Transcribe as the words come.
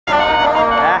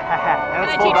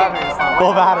Full battery.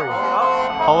 Full battery.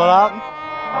 Hold it up.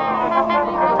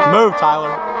 Move, Tyler.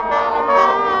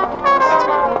 That's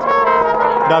good.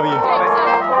 W.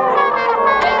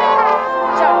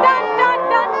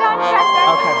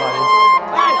 Okay, buddy.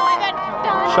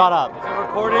 Shut up. Is it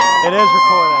recording? It is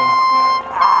recording.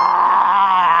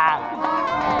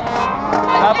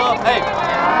 Have up. Hey.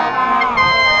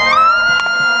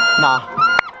 Nah.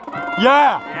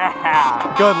 Yeah.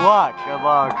 Yeah. Good luck. Good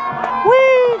luck.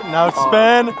 Whee! No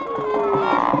spin.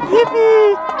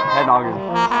 Yippee! Head noggin.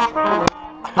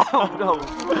 Oh no.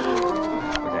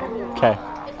 Okay. Okay.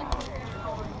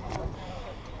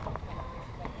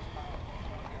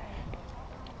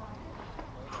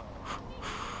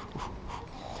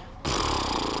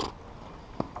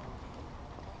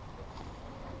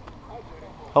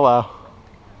 Hello.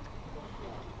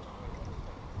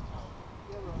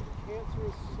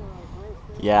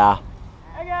 Yeah.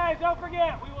 Hey guys, don't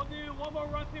forget, we will do one more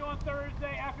run through on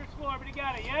Thursday after school. Everybody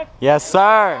got it, yes? Yes,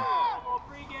 sir. We'll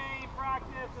pre-game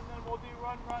practice and then we'll do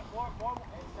one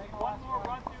more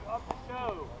run through of the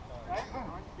show. Okay?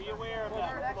 Be aware of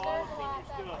that for all the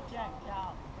senior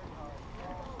stuff.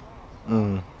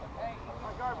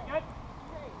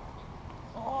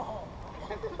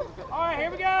 Alright,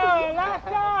 here we go. Last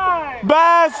time.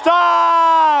 Best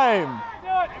time. Do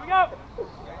it. Here we go.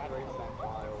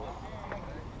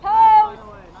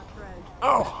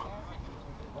 Oh.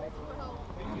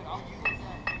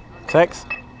 6,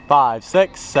 5,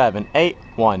 6, 7, 8,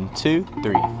 1, 2,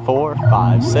 3, 4,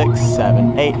 5, 6,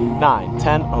 7, 8, 9,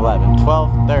 10, 11, 12,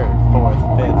 3rd, 4th,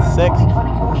 5th, 6th,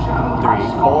 3,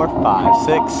 4, 5,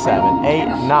 6, 7, 8,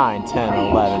 9, 10,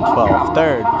 11, 12,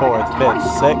 3rd, 4th, 5th,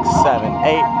 6th, 7,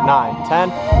 8, 9, 10,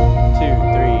 2,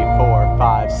 3, 4,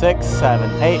 5, 6, 7,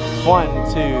 8, 1,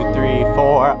 2, 3,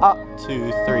 4, up,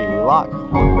 2, 3, lock,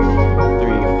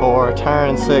 3, 4,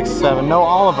 turn, 6, 7, no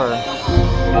Oliver,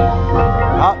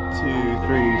 up, 2,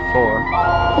 3, 4.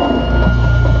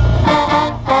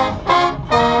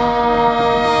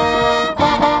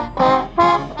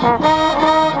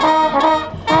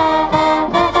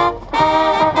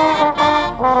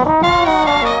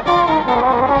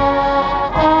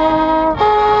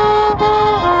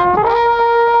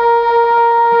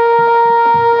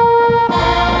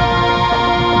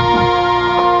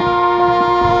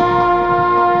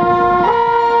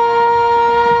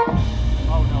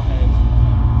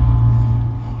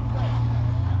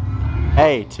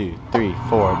 A 2, 3,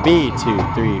 4, B 2,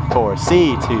 3, 4,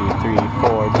 C 2, 3,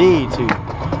 4, D 2,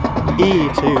 E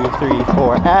 2, 3,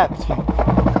 4, F 2,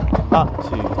 up 2,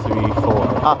 3,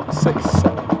 4, up 6,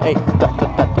 7, 8,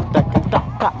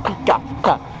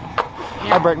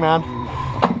 Hi, Brickman.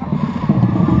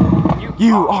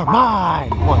 You are mine.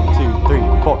 1, 2, 3,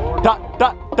 4,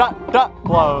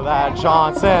 blow that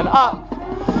Johnson up.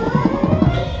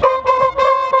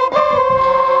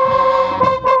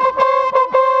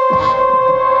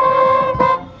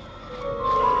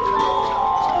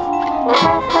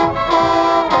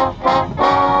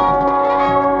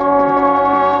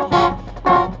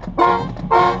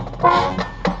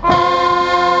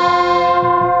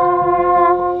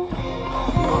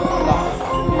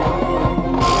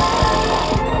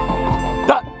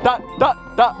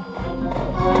 Dot.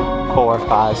 4,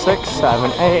 5, 6,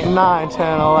 7, 8, 9,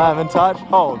 10, 11, touch,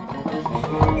 hold.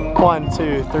 1,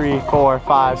 2, 3, 4,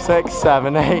 5, 6,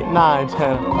 7, 8, 9,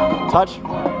 10, touch.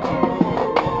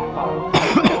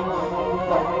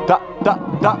 Dot.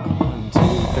 1, 2,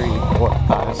 3, 4,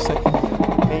 5, 6,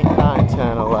 8, 9,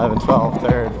 10, 11, 12,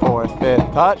 3rd, 4th,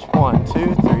 5th, touch. 1,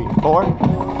 2, 3, 4.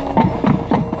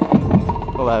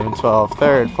 11, 12,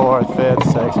 3rd, 4th, 5th,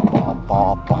 6th,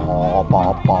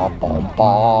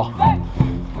 ball.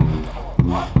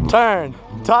 Turn,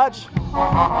 touch.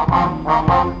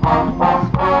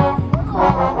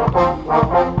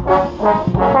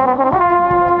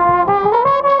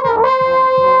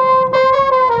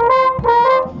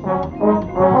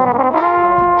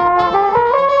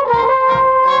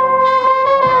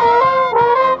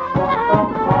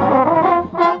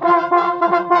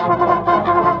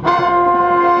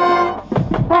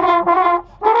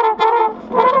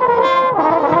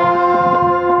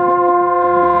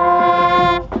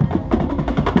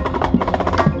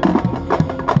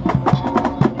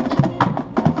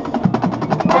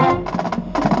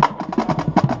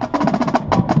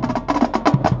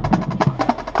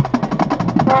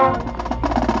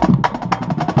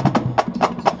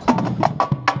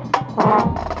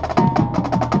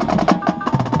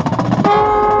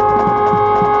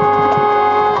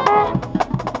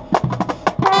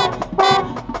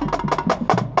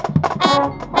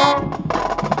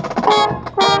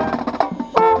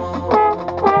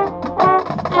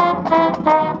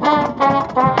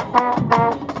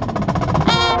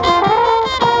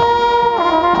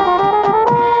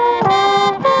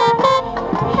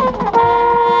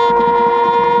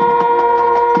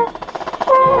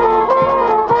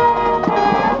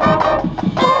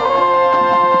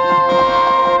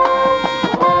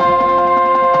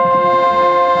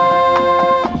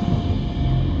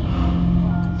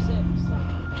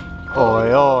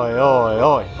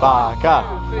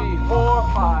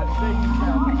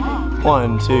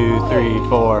 1, 2, 3,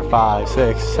 4, 5,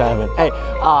 6, 7, 8.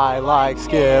 I like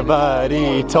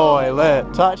skibbity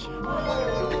toilet touch.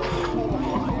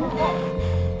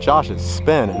 Josh is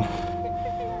spinning.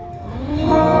 4,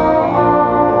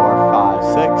 5,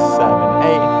 6, 7,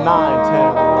 8, 9,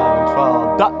 10, 11,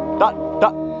 12. Dot, dot,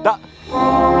 dot, dot.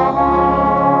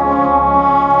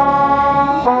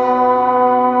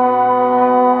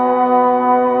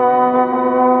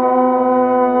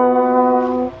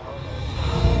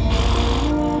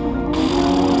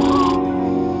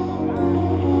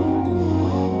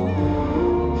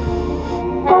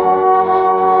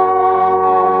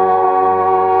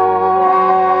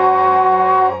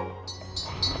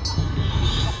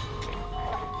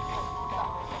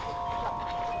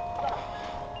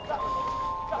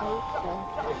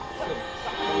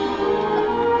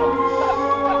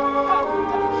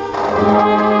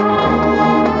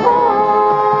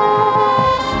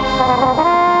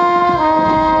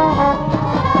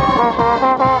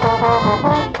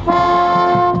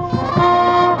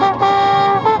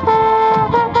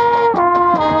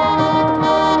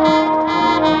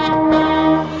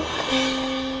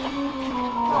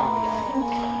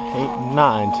 Eight,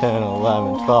 9, 10,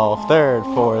 11, 12, third,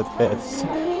 fourth, fifth,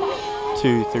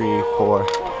 2, 3, 4.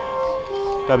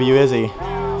 W Izzy.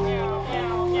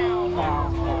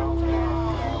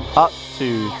 Up,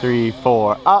 2, 3,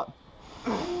 4, up.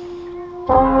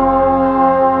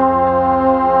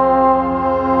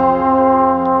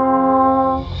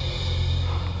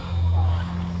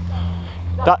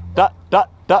 Dot, dot, dot,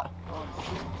 dot.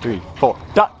 3, 4,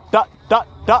 dot, dot, dot,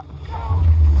 dot.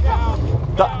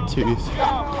 Dot, 2, 3.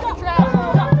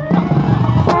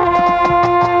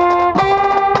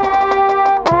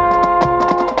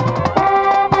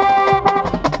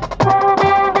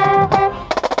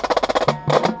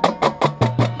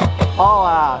 All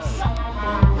ass.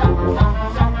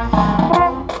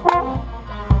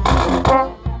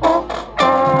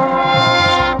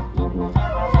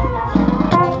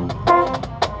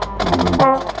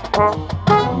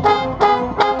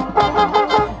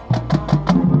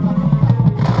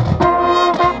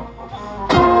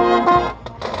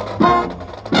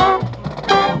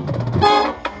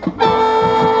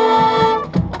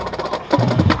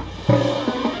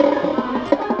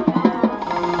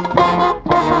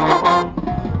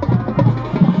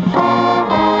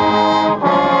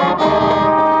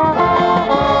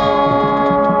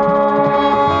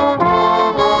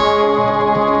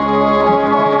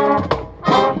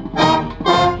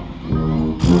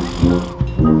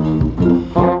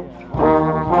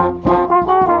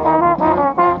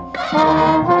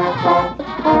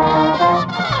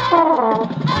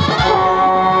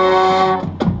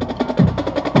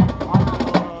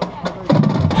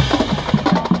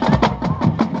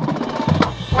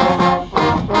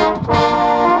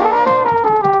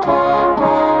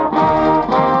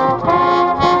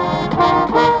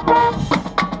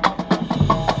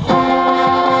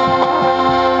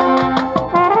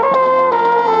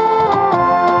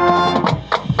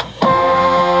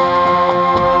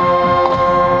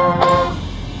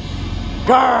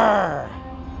 Grr!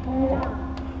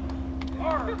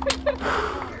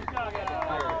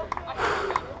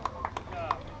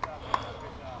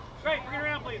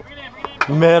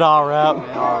 Mid-all rep,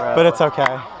 but it's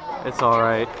okay. It's all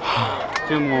right.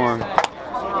 2 more.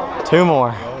 2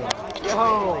 more.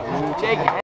 Jake.